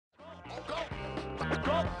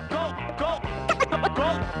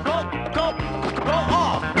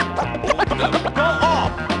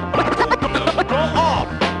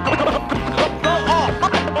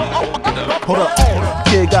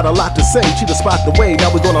got a lot to say. Cheetah spot the way, now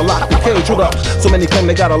we gonna lock the cage. Hold up, so many claim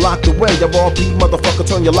they gotta lock the way. You're all beat, motherfucker,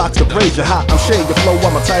 turn your locks to braids. You're hot, I'm shade, your flow,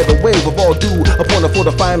 I'm a tidal wave of all due. Appointed for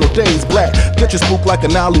the final days, black. Get your spook like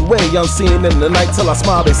an alleyway. Unseen in the night till I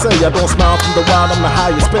smile, they say. I don't smile from the wild, I'm the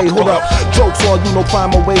highest paid. Hold up, jokes on you, no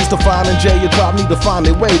find more ways to find and Jay. Your drop need to find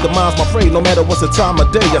their way. The mind's my afraid, no matter what's the time of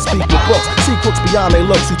day. I speak with books, see crooks beyond their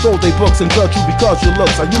looks. Who throw their books and judge you because your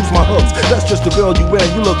looks. I use my hooks, that's just to reel you in.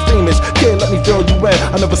 You look fiendish, can't let me feel you in.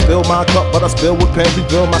 I never spill my cup, but I spill with pens.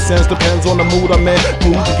 Reveal my sins, depends on the mood I'm in.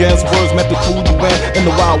 Mood against words meant to cool you in. In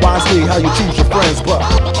the wild, wisely, how you choose your friends, but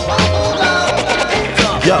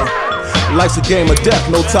yeah. Life's a game of death,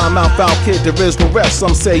 no time out, foul kid, there is no rest.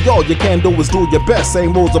 Some say, all you can do is do your best.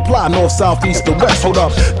 Same rules apply, north, south, east, and west. Hold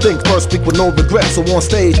up, think first, speak with no regrets. So on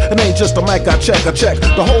stage, it ain't just a mic, I check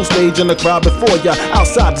the whole stage and the crowd before ya.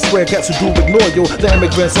 Outside, the square cats who do ignore you. The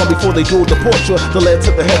immigrants on before they do deport you. The lead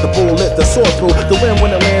to the head, the bullet, the sword through. The wind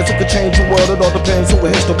when it lands, it could change the world. It all depends who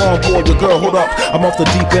it hits the wrong boy. Your girl, hold up, I'm off the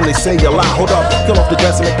deep end, they say a lot. Hold up, kill off the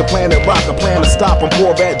grass and make the planet rock. I plan to stop, I'm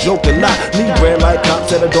poor, bad joking, not. Me ran like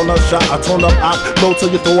cops at a donut shop. I turn up, low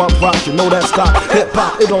till you throw up props, you know that stop. Hip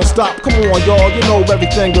hop, it don't stop. Come on, y'all, you know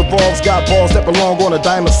everything revolves. Got balls that belong on a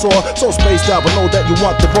dinosaur. So spaced out, but know that you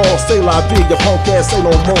want the ball. Say la vie, your punk ass, say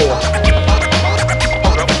no more.